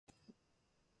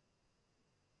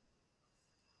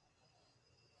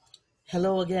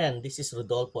Hello again, this is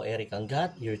Rodolfo Eric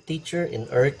Angat, your teacher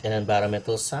in Earth and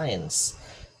Environmental Science.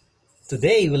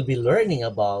 Today we'll be learning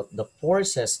about the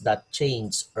forces that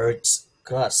change Earth's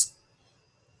crust.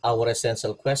 Our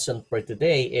essential question for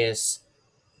today is,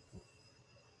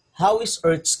 how is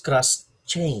Earth's crust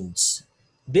changed?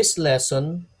 This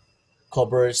lesson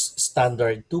covers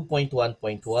standard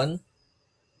 2.1.1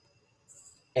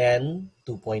 and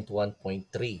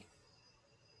 2.1.3.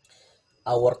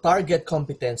 Our target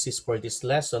competencies for these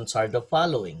lessons are the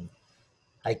following.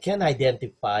 I can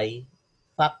identify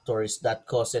factors that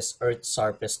causes Earth's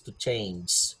surface to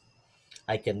change.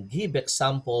 I can give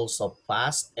examples of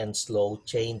fast and slow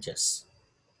changes.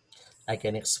 I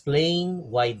can explain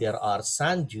why there are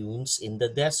sand dunes in the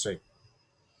desert.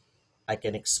 I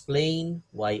can explain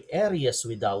why areas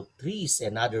without trees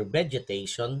and other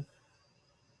vegetation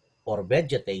or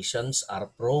vegetations are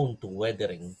prone to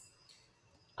weathering.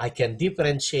 I can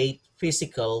differentiate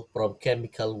physical from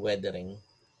chemical weathering.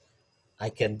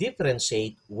 I can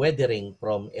differentiate weathering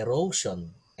from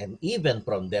erosion and even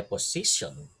from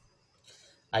deposition.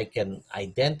 I can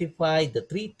identify the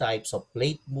three types of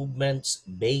plate movements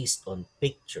based on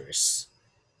pictures.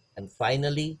 And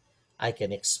finally, I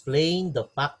can explain the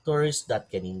factors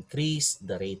that can increase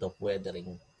the rate of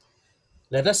weathering.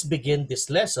 Let us begin this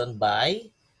lesson by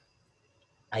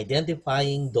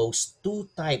identifying those two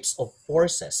types of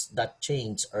forces that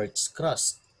change Earth's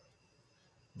crust.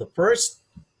 The first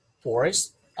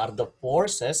force are the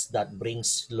forces that bring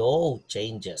slow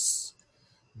changes.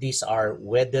 These are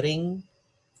weathering,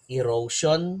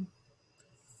 erosion,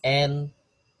 and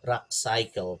rock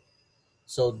cycle.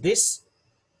 So these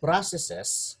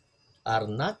processes are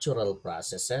natural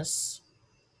processes,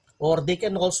 or they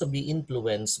can also be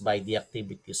influenced by the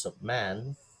activities of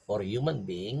man or human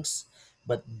beings,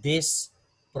 but these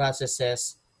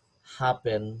processes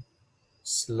happen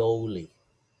slowly.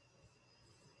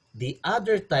 The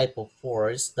other type of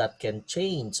force that can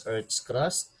change Earth's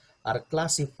crust are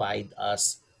classified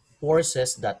as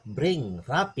forces that bring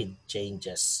rapid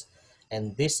changes,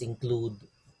 and these include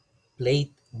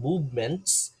plate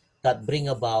movements that bring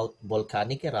about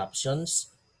volcanic eruptions,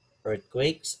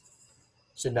 earthquakes,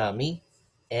 tsunami,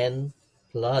 and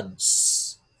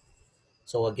floods.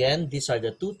 So again, these are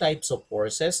the two types of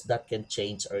forces that can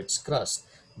change Earth's crust: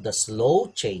 the slow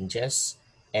changes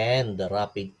and the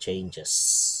rapid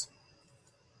changes.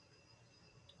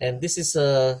 And this is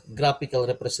a graphical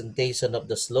representation of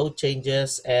the slow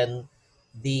changes and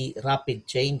the rapid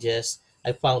changes.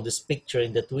 I found this picture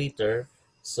in the Twitter,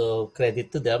 so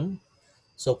credit to them.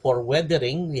 So for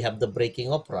weathering, we have the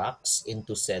breaking of rocks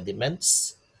into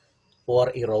sediments.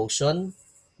 For erosion,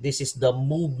 this is the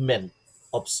movement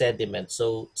of sediment.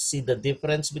 So see the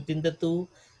difference between the two.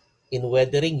 In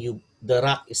weathering, the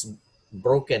rock is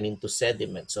broken into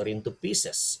sediments or into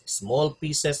pieces, small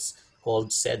pieces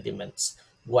called sediments.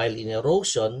 While in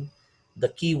erosion, the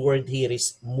key word here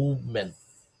is movement.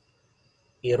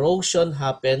 Erosion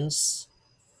happens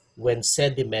when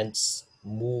sediments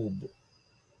move.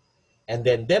 And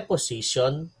then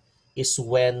deposition is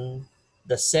when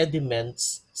the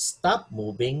sediments stop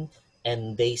moving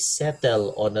and they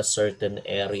settle on a certain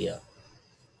area.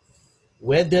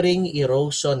 Weathering,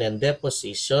 erosion, and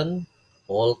deposition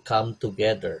all come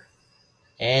together,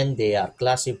 and they are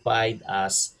classified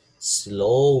as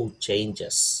slow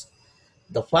changes.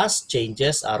 The fast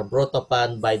changes are brought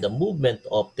upon by the movement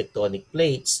of tectonic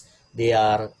plates. They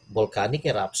are volcanic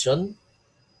eruption,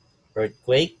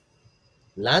 earthquake,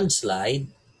 landslide,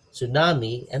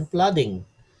 tsunami, and flooding.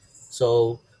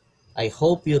 So I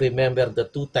hope you remember the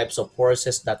two types of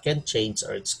forces that can change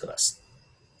Earth's crust.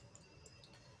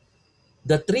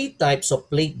 The three types of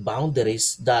plate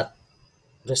boundaries that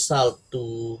result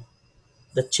to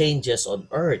the changes on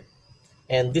Earth.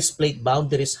 And these plate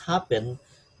boundaries happen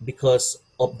because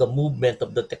of the movement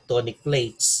of the tectonic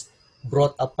plates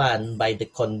brought upon by the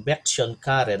convection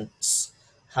currents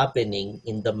happening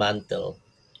in the mantle.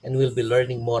 And we'll be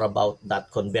learning more about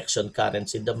that convection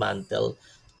currents in the mantle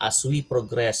as we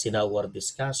progress in our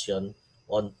discussion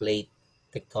on plate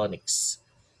tectonics.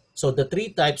 So the three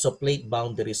types of plate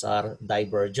boundaries are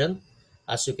divergent.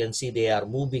 As you can see, they are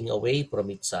moving away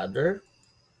from each other.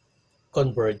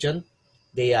 Convergent,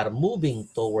 they are moving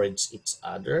towards each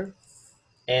other.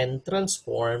 And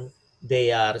transform,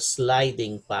 they are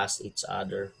sliding past each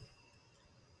other.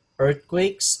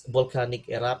 Earthquakes, volcanic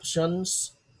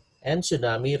eruptions, and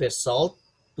tsunami result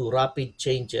to rapid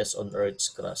changes on Earth's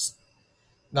crust.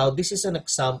 Now, this is an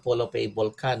example of a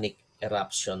volcanic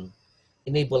eruption.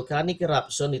 In a volcanic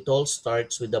eruption, it all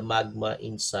starts with the magma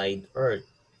inside Earth.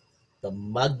 The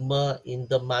magma in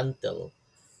the mantle.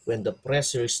 When the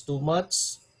pressure is too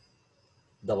much,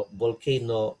 The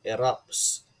volcano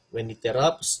erupts. When it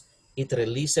erupts, it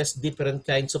releases different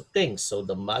kinds of things. So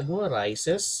the magma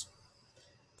rises,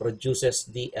 produces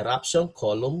the eruption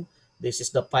column. This is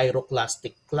the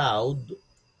pyroclastic cloud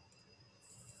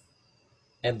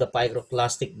and the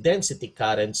pyroclastic density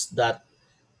currents that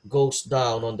goes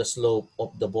down on the slope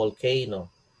of the volcano.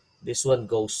 This one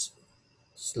goes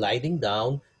sliding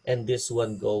down and this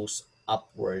one goes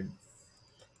upward.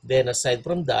 Then aside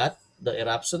from that, the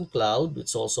eruption cloud,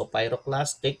 it's also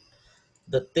pyroclastic.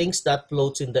 The things that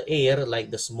floats in the air like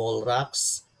the small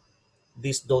rocks,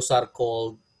 those are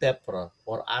called tephra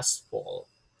or asphalt.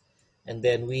 And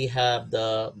then we have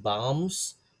the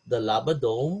bombs, the lava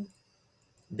dome.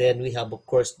 Then we have, of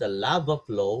course, the lava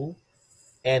flow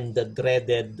and the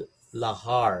dreaded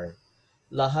lahar.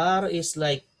 Lahar is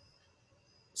like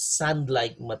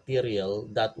sand-like material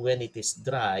that when it is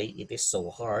dry, it is so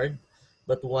hard.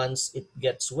 But once it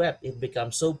gets wet, it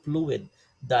becomes so fluid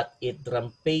that it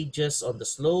rampages on the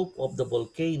slope of the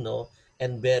volcano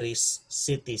and buries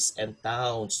cities and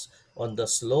towns on the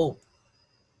slope.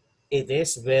 It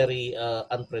is very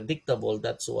unpredictable.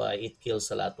 That's why it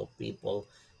kills a lot of people.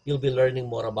 You'll be learning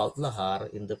more about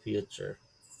lahar in the future.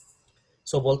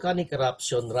 So volcanic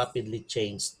eruption rapidly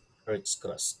changed Earth's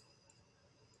crust.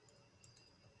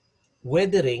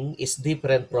 Weathering is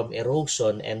different from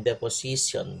erosion and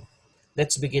deposition.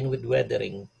 Let's begin with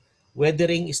weathering.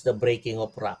 Weathering is the breaking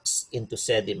of rocks into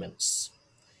sediments.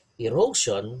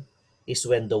 Erosion is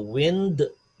when the wind,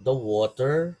 the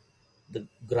water, the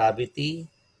gravity,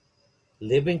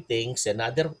 living things, and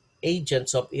other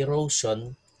agents of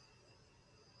erosion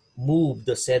move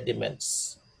the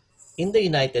sediments. In the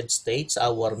United States,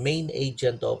 our main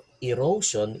agent of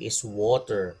erosion is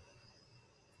water.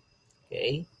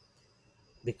 Okay?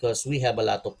 Because we have a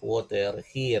lot of water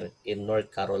here in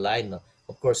North Carolina.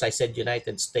 Of course, I said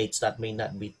United States. That may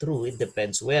not be true. It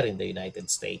depends where in the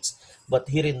United States. But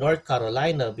here in North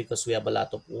Carolina, because we have a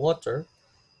lot of water,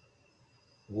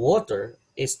 water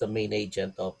is the main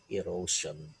agent of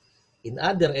erosion. In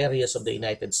other areas of the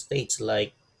United States,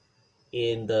 like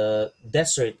in the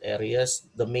desert areas,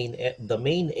 the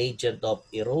main agent of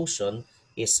erosion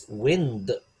is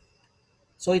wind.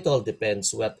 So it all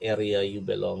depends what area you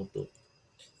belong to.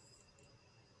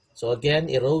 So again,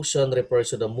 erosion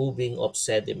refers to the moving of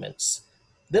sediments.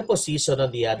 Deposition, on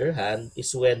the other hand,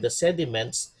 is when the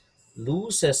sediments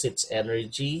loses its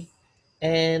energy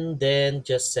and then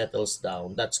just settles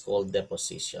down. That's called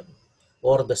deposition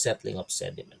or the settling of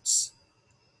sediments.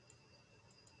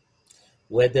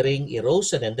 Weathering,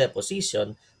 erosion, and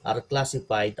deposition are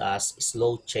classified as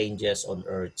slow changes on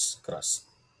Earth's crust.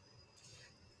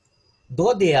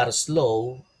 Though they are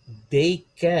slow, they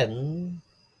can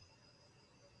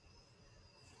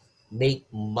make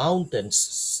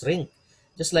mountains shrink,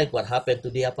 just like what happened to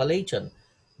the Appalachian.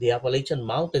 The Appalachian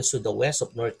Mountains to the west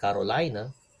of North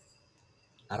Carolina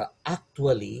are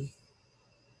actually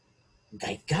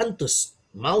gigantic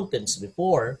mountains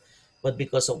before, but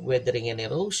because of weathering and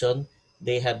erosion,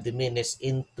 they have diminished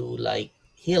into like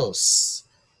hills.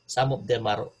 Some of them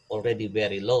are already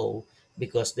very low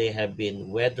because they have been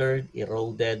weathered,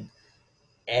 eroded,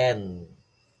 and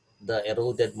the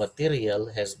eroded material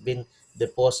has been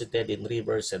deposited in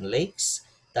rivers and lakes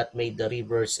that made the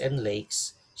rivers and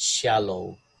lakes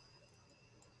shallow.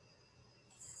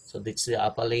 So that's the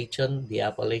Appalachian. The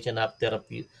Appalachian after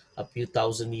a few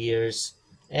thousand years,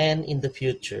 and in the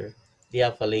future, the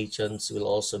Appalachians will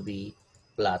also be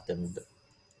flattened,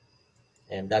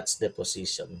 and that's the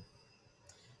position.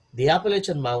 The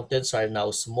Appalachian Mountains are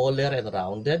now smaller and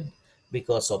rounded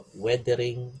because of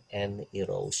weathering and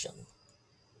erosion.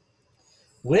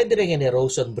 Weathering and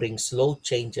erosion bring slow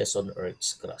changes on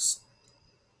Earth's crust.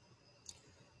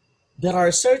 There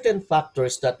are certain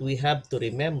factors that we have to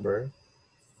remember,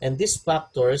 and these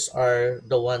factors are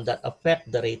the one that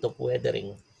affect the rate of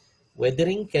weathering.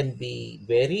 Weathering can be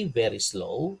very, very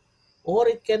slow, or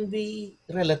it can be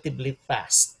relatively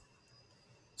fast.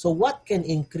 So what can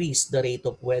increase the rate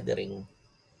of weathering?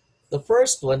 The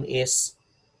first one is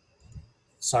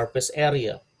surface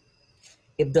area.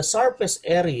 If the surface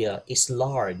area is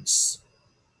large,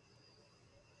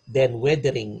 then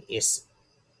weathering is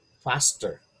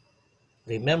faster.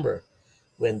 Remember,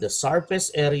 when the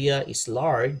surface area is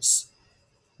large,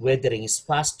 weathering is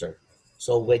faster.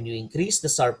 So when you increase the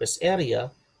surface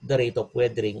area, the rate of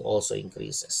weathering also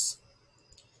increases.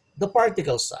 The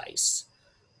particle size.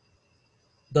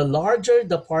 The larger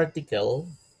the particle,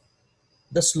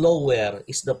 the slower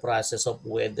is the process of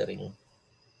weathering.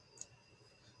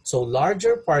 So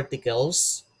larger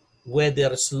particles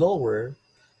weather slower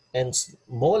and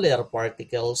smaller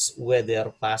particles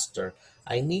weather faster.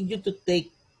 I need you to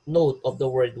take note of the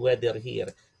word weather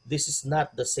here. This is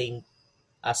not the same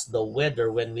as the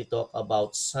weather when we talk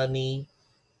about sunny,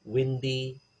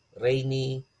 windy,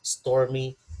 rainy,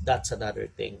 stormy. That's another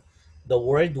thing. The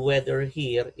word weather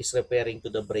here is referring to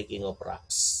the breaking of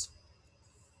rocks.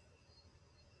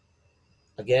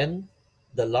 Again,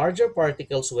 the larger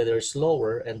particles weather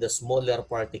slower and the smaller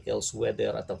particles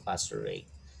weather at a faster rate.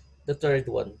 The third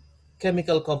one,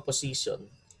 chemical composition.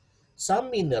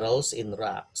 Some minerals in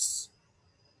rocks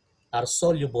are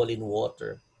soluble in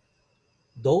water.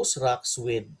 Those rocks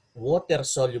with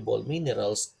water-soluble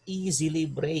minerals easily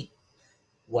break,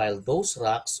 while those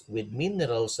rocks with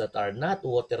minerals that are not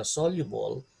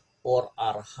water-soluble or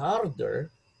are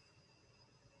harder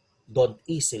don't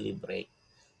easily break.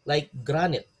 Like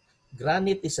granite.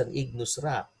 Granite is an igneous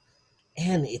rock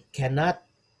and it cannot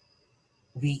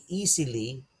be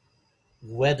easily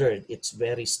weathered. It's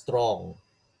very strong.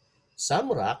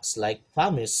 Some rocks like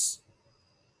pumice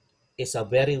is a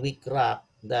very weak rock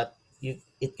that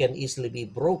it can easily be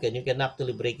broken. You can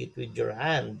actually break it with your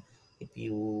hand if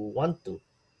you want to.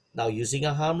 Now using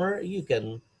a hammer, you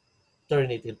can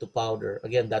turn it into powder.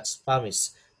 Again, that's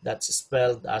pumice. That's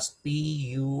spelled as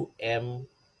Pumice.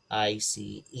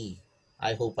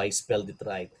 I hope I spelled it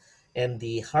right. And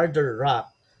the harder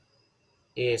rock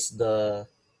is the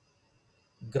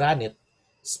granite,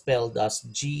 spelled as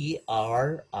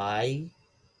Granite,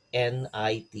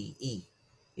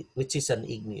 which is an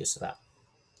igneous rock.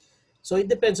 So it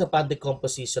depends upon the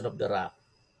composition of the rock.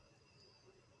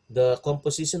 The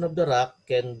composition of the rock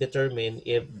can determine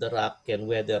if the rock can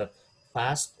weather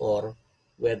fast or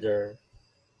weather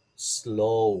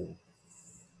slow.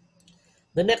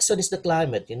 The next one is the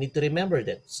climate. You need to remember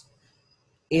this.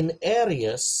 In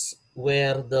areas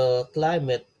where the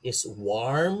climate is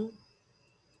warm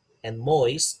and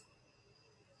moist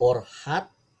or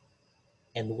hot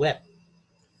and wet,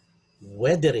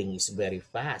 weathering is very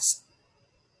fast.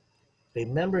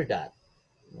 Remember that.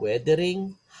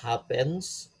 Weathering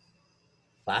happens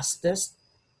fastest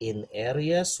in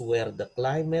areas where the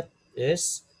climate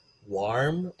is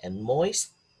warm and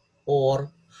moist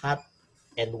or hot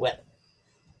and wet.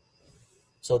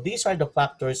 So these are the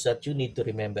factors that you need to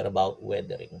remember about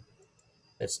weathering.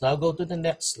 Let's now go to the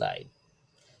next slide.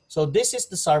 So this is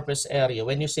the surface area.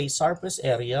 When you say surface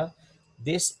area,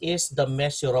 this is the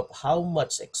measure of how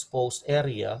much exposed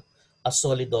area a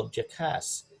solid object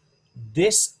has.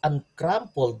 This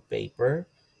uncrumpled paper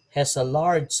has a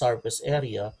large surface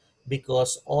area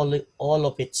because all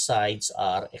of its sides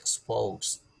are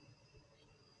exposed,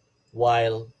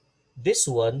 while this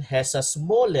one has a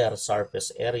smaller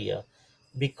surface area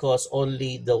because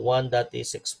only the one that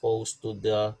is exposed to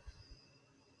the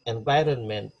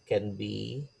environment can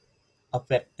be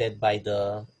affected by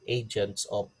the agents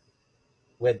of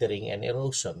weathering and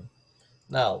erosion.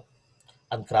 Now,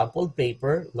 uncrumpled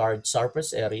paper, large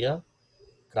surface area;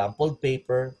 crumpled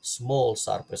paper, small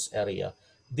surface area.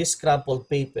 This crumpled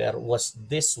paper was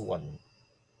this one.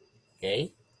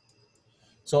 Okay?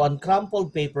 So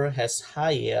uncrumpled paper has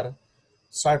higher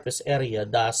surface area.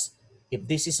 Thus, if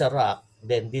this is a rock,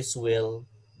 then this will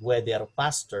weather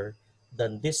faster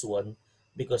than this one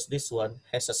because this one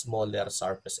has a smaller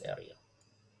surface area.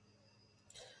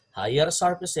 Higher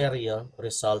surface area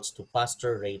results to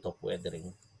faster rate of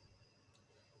weathering.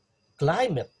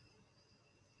 Climate,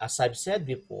 as I've said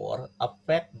before,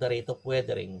 affect the rate of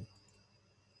weathering.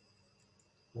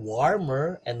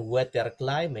 Warmer and wetter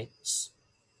climates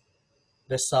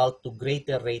result to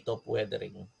greater rate of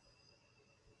weathering.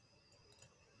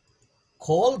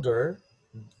 Colder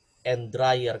and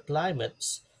drier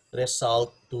climates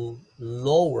result to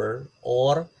lower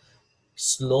or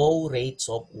slow rates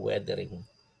of weathering.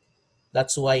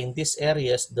 That's why in these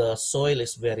areas the soil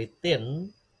is very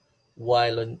thin,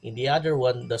 while in the other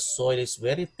one the soil is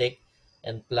very thick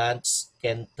and plants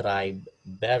can thrive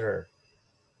better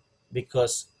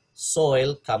because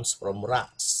soil comes from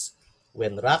rocks.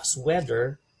 When rocks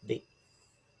weather,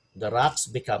 the rocks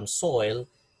become soil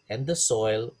and the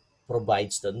soil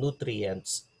provides the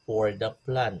nutrients for the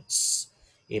plants.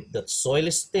 If the soil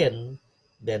is thin,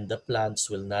 then the plants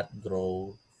will not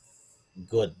grow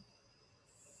good.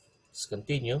 Let's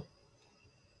continue.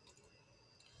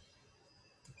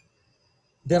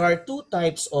 There are two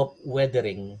types of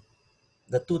weathering.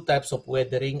 The two types of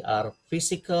weathering are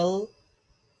physical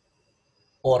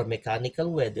or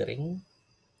mechanical weathering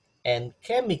and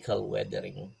chemical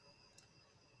weathering.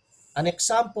 An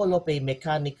example of a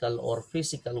mechanical or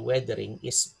physical weathering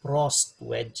is frost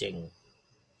wedging.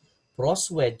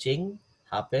 Frost wedging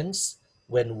happens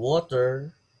when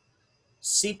water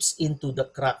seeps into the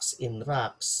cracks in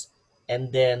rocks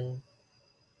and then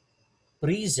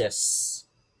freezes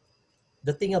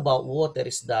The thing about water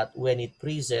is that when it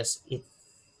freezes, it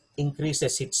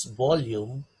increases its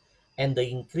volume, and the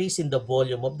increase in the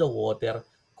volume of the water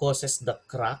causes the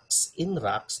cracks in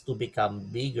rocks to become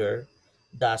bigger,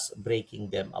 thus breaking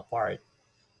them apart.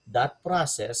 That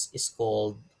process is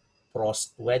called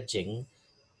frost wedging,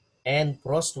 and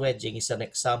frost wedging is an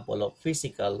example of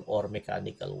physical or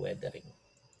mechanical weathering.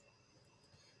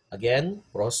 Again,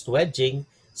 frost wedging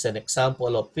is an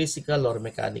example of physical or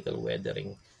mechanical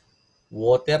weathering.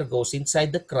 Water goes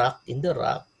inside the crack in the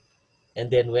rock,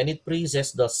 and then when it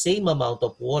freezes, the same amount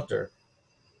of water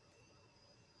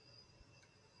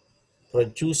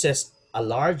produces a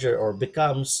larger or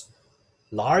becomes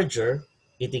larger.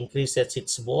 It increases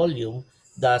its volume.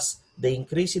 Thus, the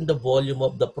increase in the volume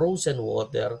of the frozen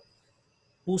water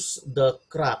push the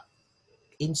crack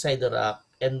inside the rock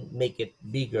and make it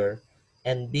bigger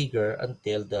and bigger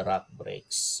until the rock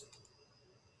breaks.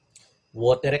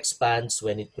 Water expands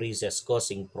when it freezes,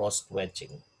 causing frost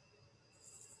wedging.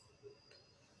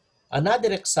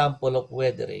 Another example of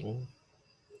weathering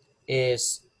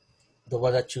is the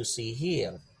one that you see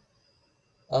here.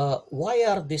 Why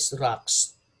are these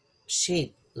rocks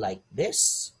shaped like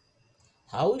this?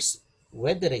 How is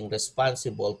weathering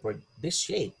responsible for this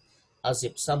shape? As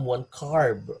if someone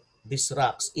carved these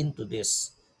rocks into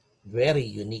these very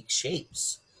unique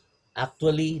shapes.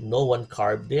 Actually, no one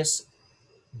carved this.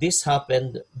 This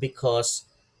happened because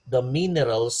the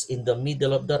minerals in the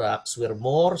middle of the rocks were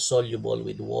more soluble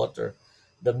with water.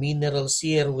 The minerals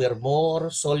here were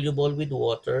more soluble with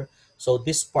water. So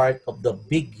this part of the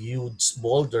big, huge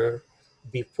boulder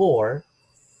before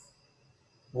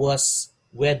was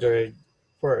weathered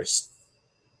first.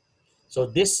 So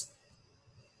this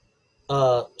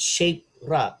shaped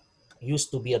rock used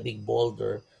to be a big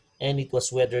boulder, and it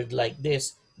was weathered like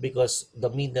this because the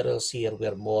minerals here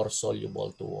were more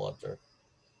soluble to water.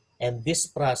 And this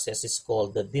process is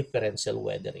called the differential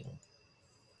weathering.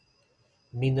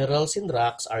 Minerals in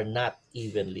rocks are not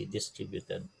evenly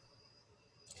distributed.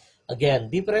 Again,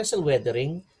 differential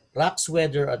weathering, rocks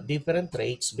weather at different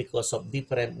rates because of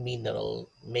different mineral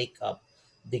makeup,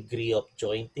 degree of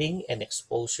jointing, and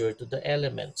exposure to the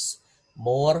elements.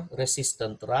 More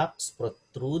resistant rocks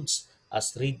protrudes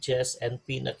as ridges and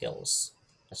pinnacles,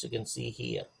 as you can see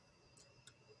here.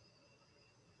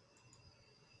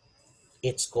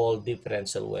 It's called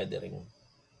differential weathering.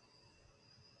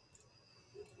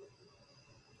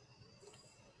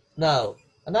 Now,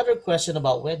 another question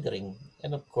about weathering,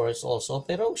 and of course also of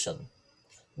erosion.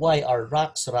 Why are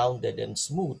rocks rounded and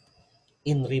smooth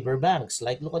in river banks?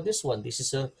 Like, look at this one. This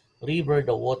is a river,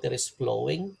 the water is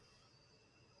flowing.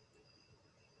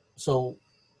 So,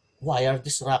 why are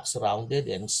these rocks rounded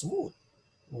and smooth?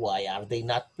 Why are they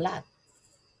not flat?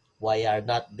 Why are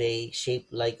not they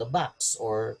shaped like a box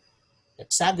or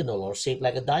hexagonal or shaped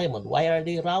like a diamond? Why are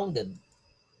they rounded?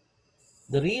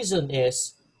 The reason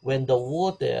is when the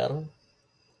water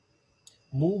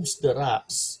moves the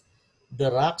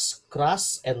rocks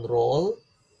cross and roll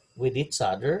with each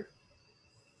other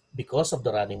because of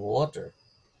the running water.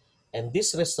 And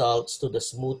this results to the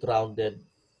smooth rounded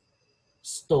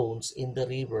stones in the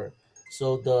river.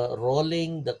 So the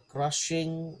rolling, the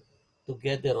crushing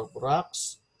together of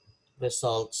rocks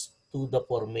results to the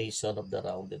formation of the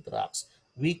rounded rocks.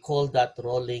 We call that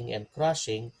rolling and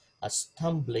crushing as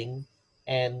tumbling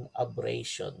and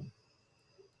abrasion.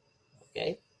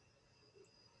 Okay?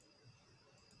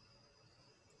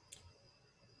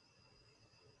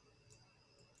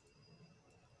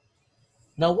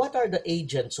 Now, what are the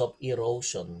agents of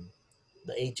erosion?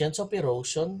 The agents of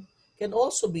erosion can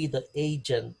also be the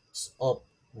agents of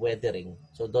weathering.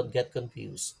 So don't get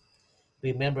confused.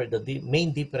 Remember, the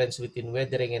main difference between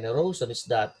weathering and erosion is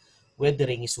that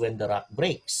weathering is when the rock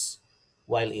breaks,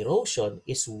 while erosion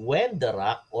is when the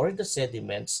rock or the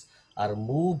sediments are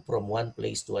moved from one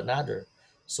place to another.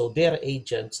 So their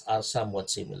agents are somewhat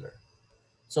similar.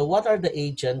 So what are the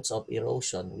agents of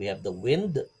erosion? We have the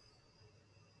wind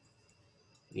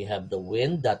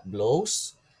that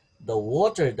blows, the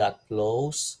water that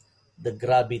flows, the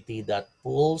gravity that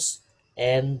pulls,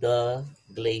 and the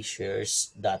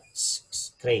glaciers that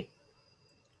scrape.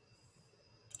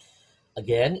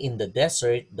 Again, in the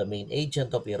desert, the main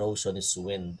agent of erosion is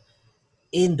wind.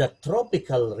 In the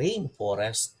tropical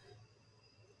rainforest,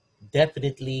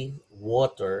 definitely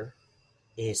water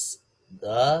is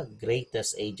the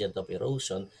greatest agent of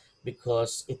erosion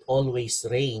because it always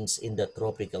rains in the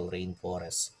tropical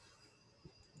rainforest.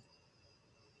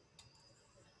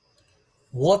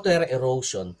 Water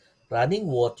erosion. Running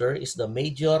water is the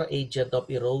major agent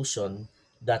of erosion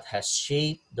that has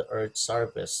shaped the Earth's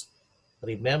surface.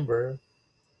 Remember,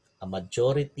 A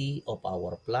majority of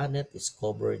our planet is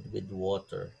covered with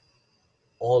water,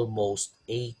 almost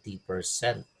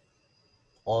 80%.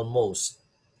 Almost.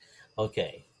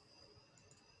 Okay.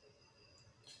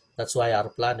 That's why our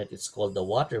planet is called the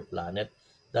water planet.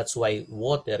 That's why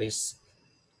water is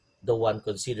the one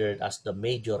considered as the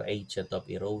major agent of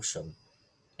erosion.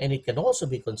 And it can also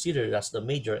be considered as the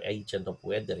major agent of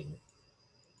weathering.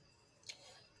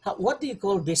 What do you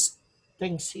call these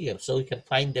things here? So you can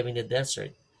find them in the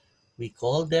desert. We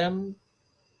call them,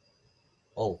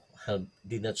 oh, I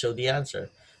did not show the answer,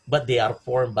 but they are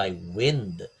formed by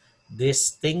wind. These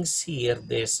things here,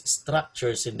 these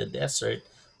structures in the desert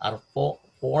are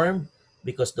formed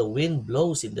because the wind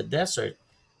blows in the desert,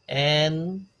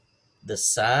 and the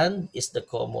sand is the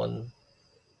common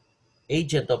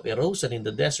agent of erosion in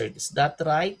the desert. Is that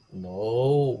right?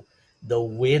 No. The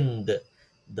wind.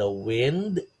 The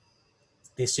wind,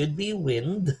 this should be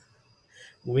wind.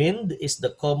 Wind is the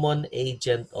common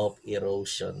agent of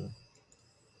erosion.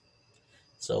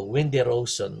 So wind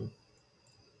erosion.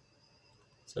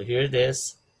 So here it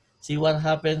is. See what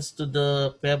happens to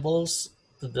the pebbles,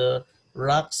 to the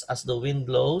rocks as the wind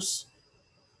blows?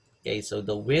 Okay, so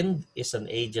the wind is an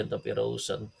agent of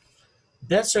erosion.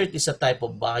 Desert is a type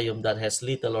of biome that has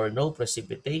little or no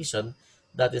precipitation.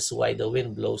 That is why the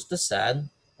wind blows the sand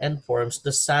and forms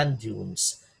the sand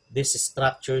dunes. This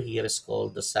structure here is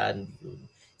called the sand dune,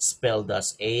 spelled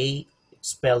as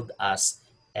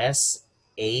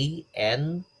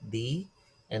SAND,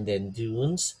 and then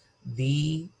dunes,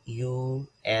 DUNES.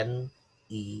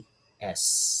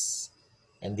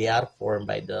 And they are formed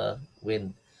by the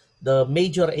wind. The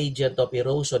major agent of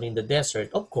erosion in the desert,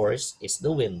 of course, is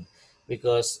the wind,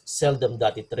 because seldom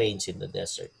that it rains in the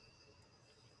desert.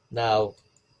 Now,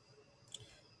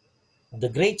 the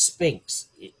Great Sphinx,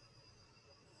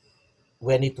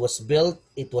 when it was built,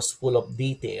 it was full of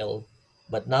detail.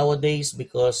 But nowadays,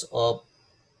 because of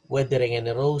weathering and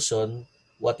erosion,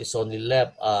 what is only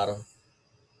left are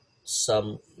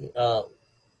some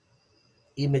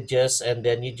images, and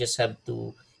then you just have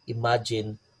to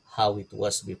imagine how it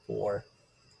was before.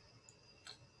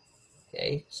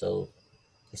 Okay, so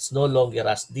it's no longer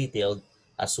as detailed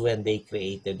as when they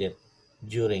created it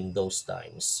during those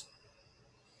times.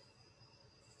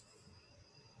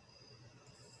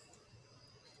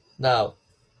 Now,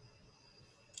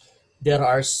 there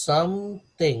are some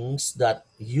things that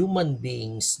human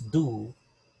beings do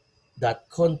that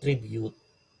contribute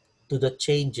to the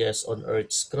changes on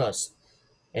Earth's crust.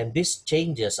 And these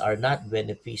changes are not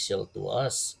beneficial to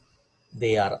us.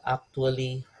 They are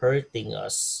actually hurting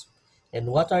us. And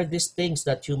what are these things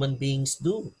that human beings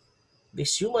do?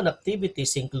 These human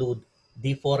activities include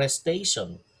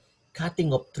deforestation,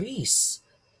 cutting of trees,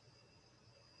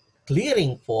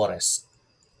 clearing forests,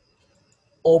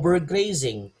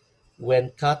 overgrazing,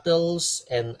 when cattle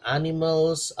and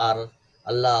animals are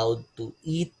allowed to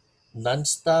eat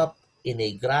nonstop in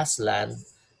a grassland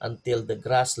until the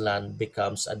grassland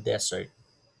becomes a desert.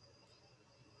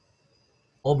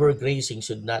 Overgrazing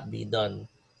should not be done.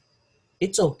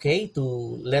 It's okay to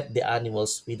let the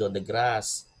animals feed on the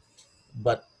grass,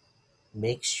 but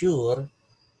make sure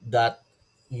that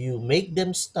you make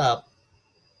them stop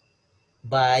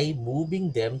by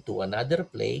moving them to another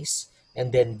place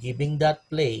and then giving that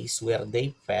place where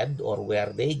they fed or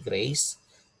where they graze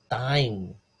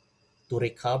time to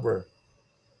recover.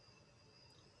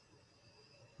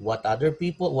 What other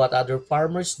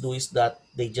farmers do is that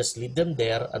they just leave them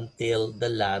there until the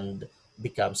land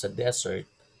becomes a desert,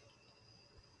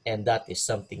 and that is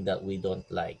something that we don't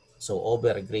like. So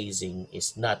overgrazing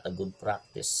is not a good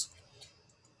practice.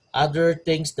 Other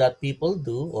things that people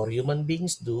do or human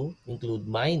beings do include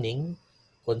mining,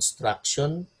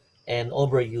 construction, and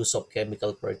overuse of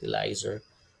chemical fertilizer.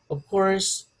 Of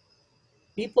course,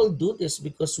 people do this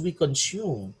because we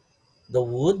consume the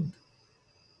wood.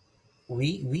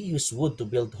 We use wood to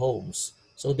build homes.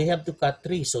 So they have to cut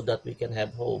trees so that we can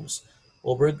have homes.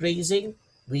 Overgrazing,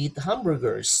 we eat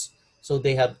hamburgers. So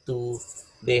they have to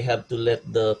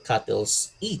let the cattle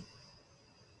eat.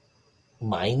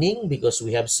 Mining, because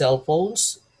we have cell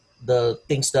phones. The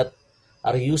things that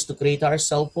are used to create our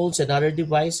cell phones and other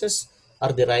devices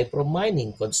are derived from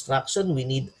mining. Construction, we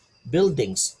need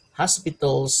buildings,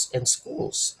 hospitals, and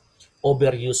schools.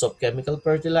 Overuse of chemical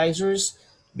fertilizers,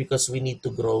 because we need to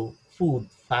grow food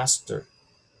faster.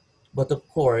 But of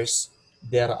course,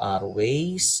 there are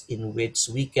ways in which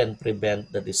we can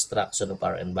prevent the destruction of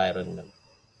our environment.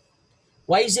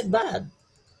 Why is it bad?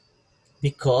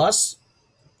 Because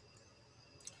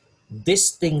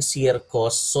these things here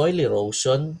cause soil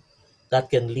erosion that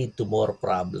can lead to more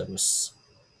problems.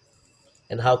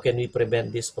 And how can we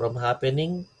prevent this from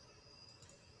happening?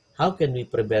 How can we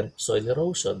prevent soil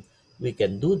erosion? We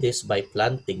can do this by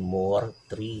planting more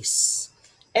trees.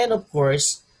 And of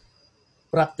course,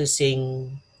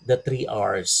 practicing the three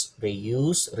R's: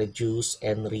 reuse, reduce,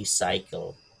 and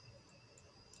recycle.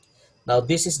 Now,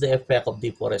 this is the effect of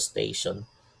deforestation.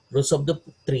 Roots of the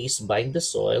trees bind the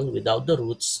soil. Without the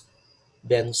roots,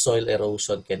 then soil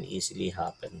erosion can easily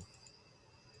happen.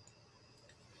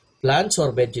 Plants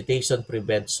or vegetation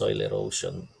prevent soil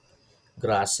erosion.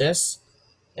 Grasses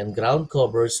and ground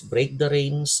covers break the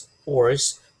rain's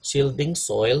force, shielding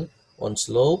soil. On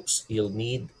slopes, you'll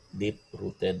need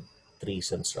deep-rooted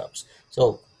trees and shrubs.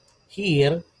 So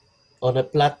here, on a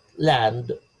flat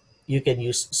land, you can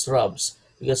use shrubs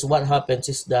because what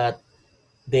happens is that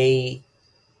they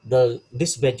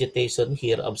this vegetation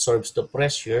here absorbs the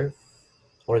pressure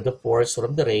or the force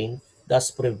from the rain, thus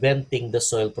preventing the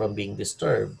soil from being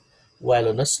disturbed. While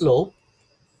on a slope,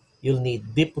 you'll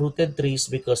need deep-rooted trees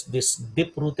because these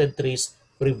deep-rooted trees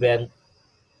prevent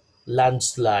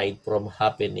landslide from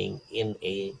happening in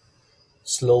a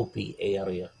slopey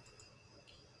area.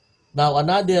 Now,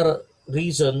 another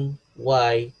reason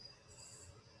why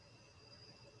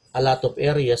a lot of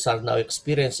areas are now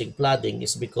experiencing flooding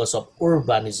is because of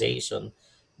urbanization.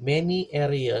 Many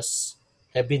areas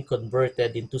have been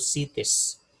converted into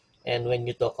cities. And when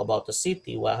you talk about a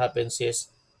city, what happens is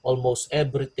almost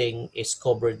everything is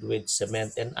covered with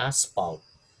cement and asphalt.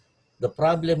 The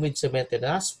problem with cement and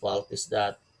asphalt is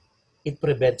that it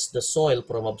prevents the soil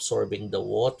from absorbing the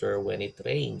water when it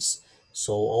rains.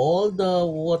 So all the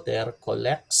water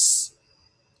collects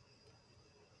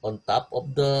on top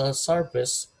of the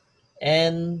surface,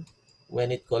 and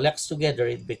when it collects together,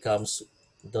 it becomes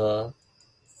the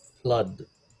flood.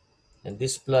 And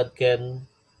this flood can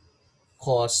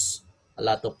cause a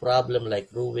lot of problem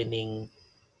like ruining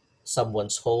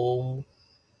someone's home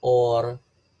or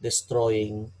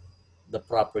destroying the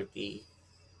property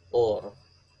or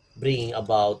bringing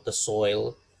about the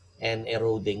soil and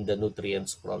eroding the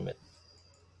nutrients from it.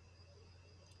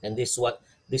 And this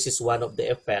is one of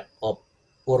the effect of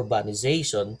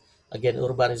urbanization. Again,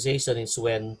 urbanization is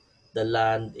when the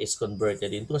land is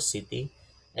converted into a city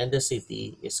and the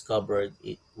city is covered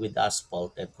with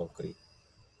asphalt and concrete.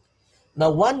 Now,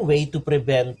 one way to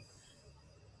prevent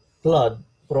flood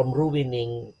from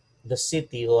ruining the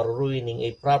city or ruining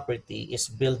a property is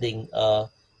building a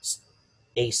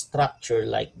structure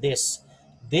like this.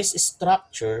 This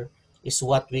structure is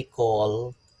what we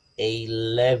call a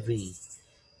levee.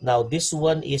 Now, this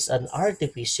one is an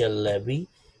artificial levee.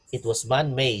 It was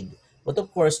man-made. But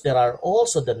of course, there are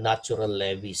also the natural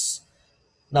levees.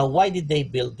 Now, why did they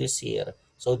build this here?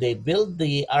 So they built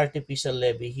the artificial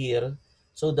levee here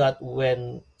so that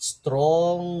when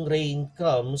strong rain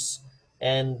comes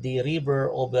and the river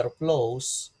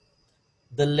overflows,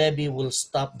 the levee will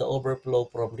stop the overflow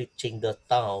from reaching the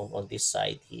town on this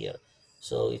side here.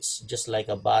 So it's just like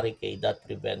a barricade that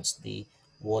prevents the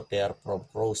water from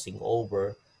crossing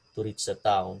over to reach the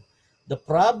town. The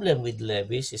problem with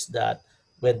levees is that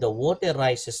when the water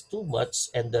rises too much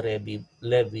and the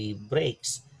levee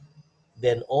breaks,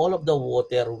 then all of the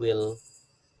water will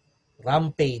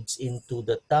rampage into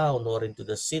the town or into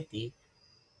the city,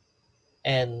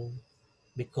 and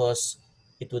because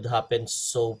it would happen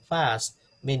so fast,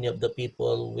 many of the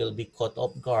people will be caught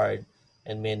off guard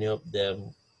and many of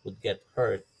them would get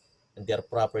hurt and their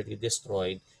property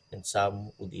destroyed and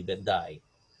some would even die.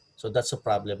 So that's a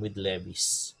problem with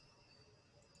levees.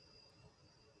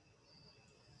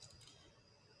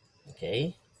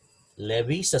 Okay?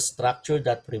 Levee is a structure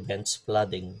that prevents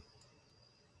flooding.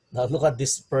 Now look at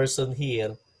this person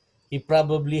here. He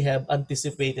probably have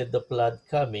anticipated the flood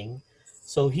coming,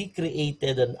 so he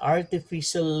created an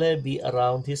artificial levee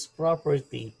around his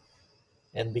property.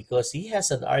 And because he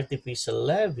has an artificial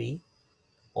levee,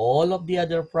 all of the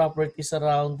other properties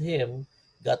around him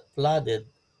got flooded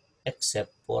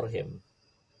except for him.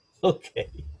 Okay,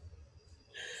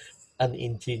 an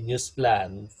ingenious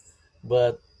plan.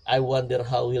 But I wonder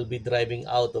how he'll be driving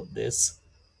out of this.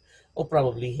 Or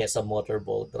probably he has a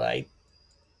motorboat, right?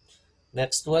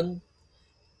 Next one.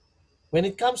 When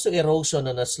it comes to erosion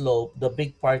on a slope, the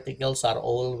big particles are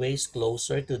always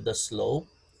closer to the slope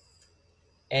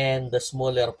and the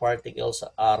smaller particles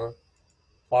are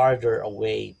farther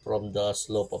away from the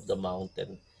slope of the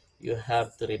mountain. You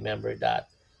have to remember that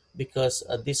because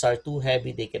these are too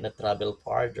heavy, they cannot travel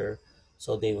farther,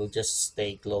 so they will just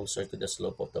stay closer to the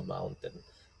slope of the mountain.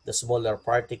 The smaller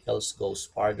particles goes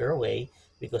farther away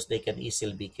because they can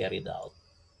easily be carried out.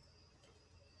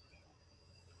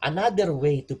 Another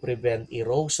way to prevent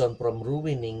erosion from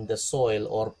ruining the soil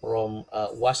or from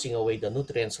washing away the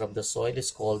nutrients from the soil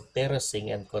is called terracing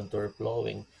and contour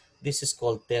flowing. This is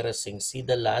called terracing. See,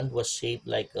 the land was shaped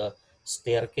like a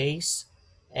staircase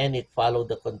and it followed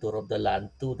the contour of the land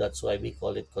too. That's why we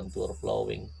call it contour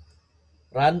flowing.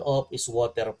 Runoff is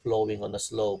water flowing on a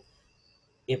slope.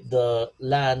 If the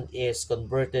land is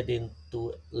converted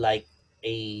into like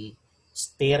a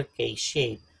staircase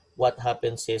shape, what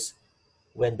happens is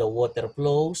when the water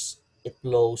flows, it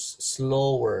flows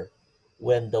slower.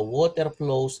 When the water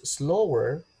flows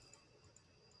slower,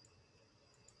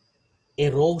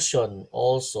 erosion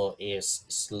also is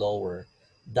slower.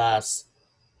 Thus,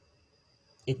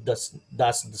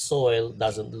 thus the soil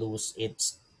doesn't lose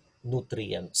its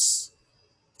nutrients.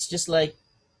 It's just like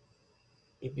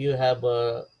if you have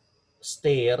a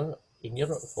stair in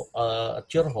your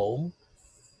at your home,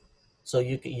 so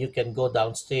you can go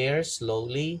downstairs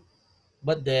slowly,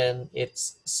 but then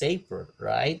it's safer,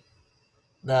 right?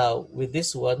 Now with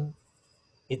this one,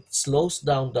 it slows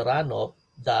down the runoff,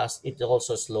 thus it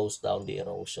also slows down the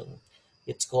erosion.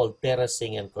 It's called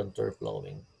terracing and contour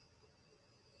flowing.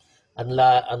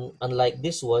 Unlike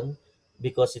this one,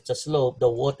 because it's a slope, the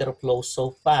water flows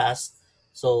so fast.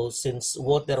 So since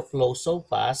water flows so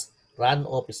fast,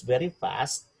 runoff is very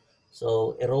fast.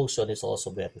 So erosion is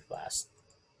also very fast.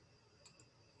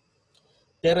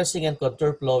 Terracing and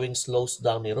contour flowing slows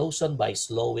down erosion by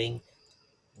slowing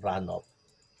runoff.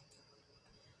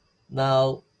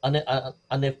 Now,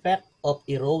 an effect of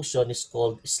erosion is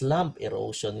called slump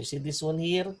erosion. You see this one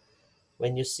here?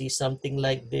 When you see something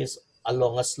like this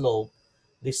along a slope,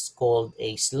 this is called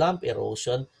a slump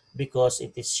erosion because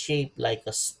it is shaped like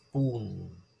a spoon.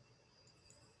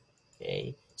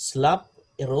 Okay? Slump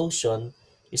erosion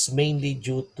is mainly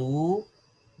due to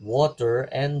water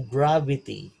and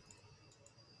gravity.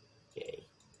 Okay?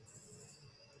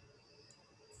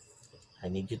 I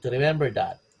need you to remember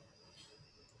that.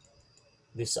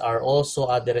 These are also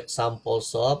other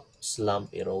examples of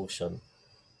slump erosion.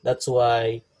 That's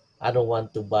why I don't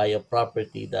want to buy a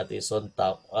property that is on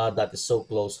top, that is so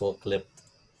close to a cliff.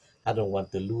 I don't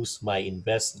want to lose my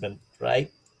investment, right?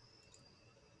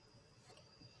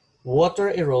 Water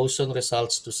erosion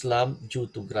results to slump due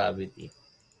to gravity.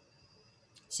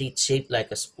 See, it's shaped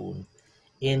like a spoon.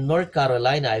 In North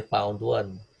Carolina, I found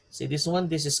one. See this one?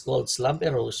 This is called slump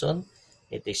erosion.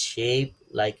 It is shaped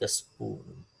like a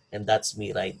spoon. And that's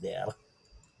me right there.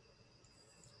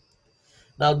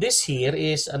 Now, this here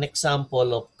is an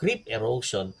example of creep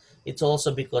erosion. It's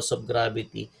also because of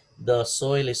gravity. The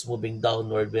soil is moving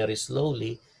downward very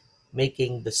slowly,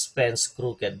 making the fence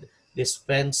crooked. This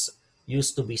fence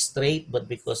used to be straight, but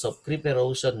because of creep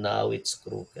erosion, now it's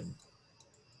crooked.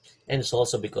 And it's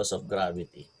also because of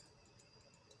gravity.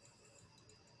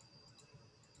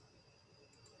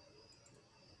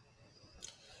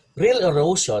 Real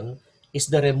erosion is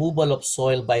the removal of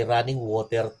soil by running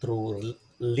water through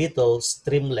little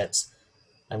streamlets.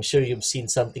 I'm sure you've seen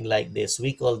something like this.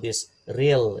 We call this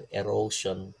real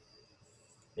erosion.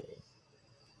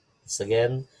 It's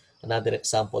again another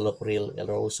example of real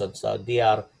erosion. So they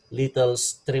are little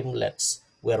streamlets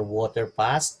where water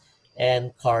passed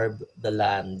and carved the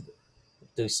land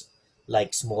to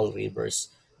like small rivers.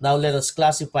 Now let us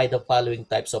classify the following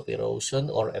types of erosion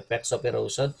or effects of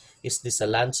erosion. Is this a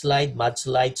landslide,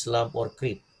 mudslide, slump, or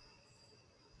creep?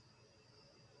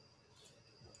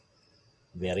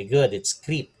 Very good. It's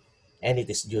creep and it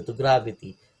is due to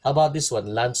gravity. How about this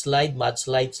one? Landslide,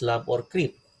 mudslide, slump, or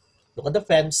creep? Look at the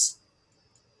fence.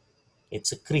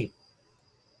 It's a creep.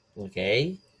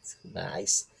 Okay?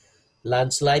 Nice.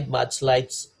 Landslide,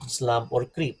 mudslide, slump, or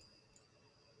creep?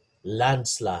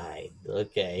 Landslide.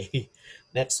 Okay.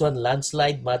 Next one,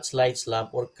 landslide, mudslide,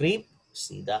 slump, or creep?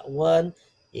 See that one?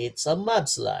 It's a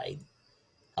mudslide.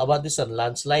 How about this one?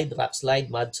 Landslide, rock slide,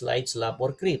 mudslide, slump,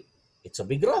 or creep? It's a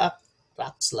big rock.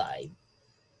 Rock slide.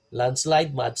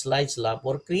 Landslide, mudslide, slump,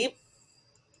 or creep?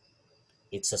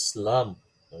 It's a slump.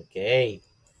 Okay.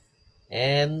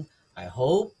 And I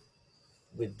hope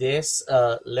with this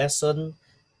lesson,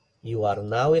 you are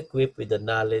now equipped with the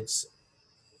knowledge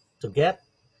to get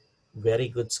very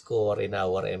good score in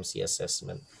our MC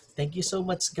assessment. Thank you so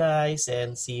much, guys,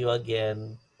 and see you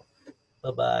again.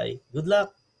 Bye-bye. Good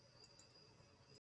luck.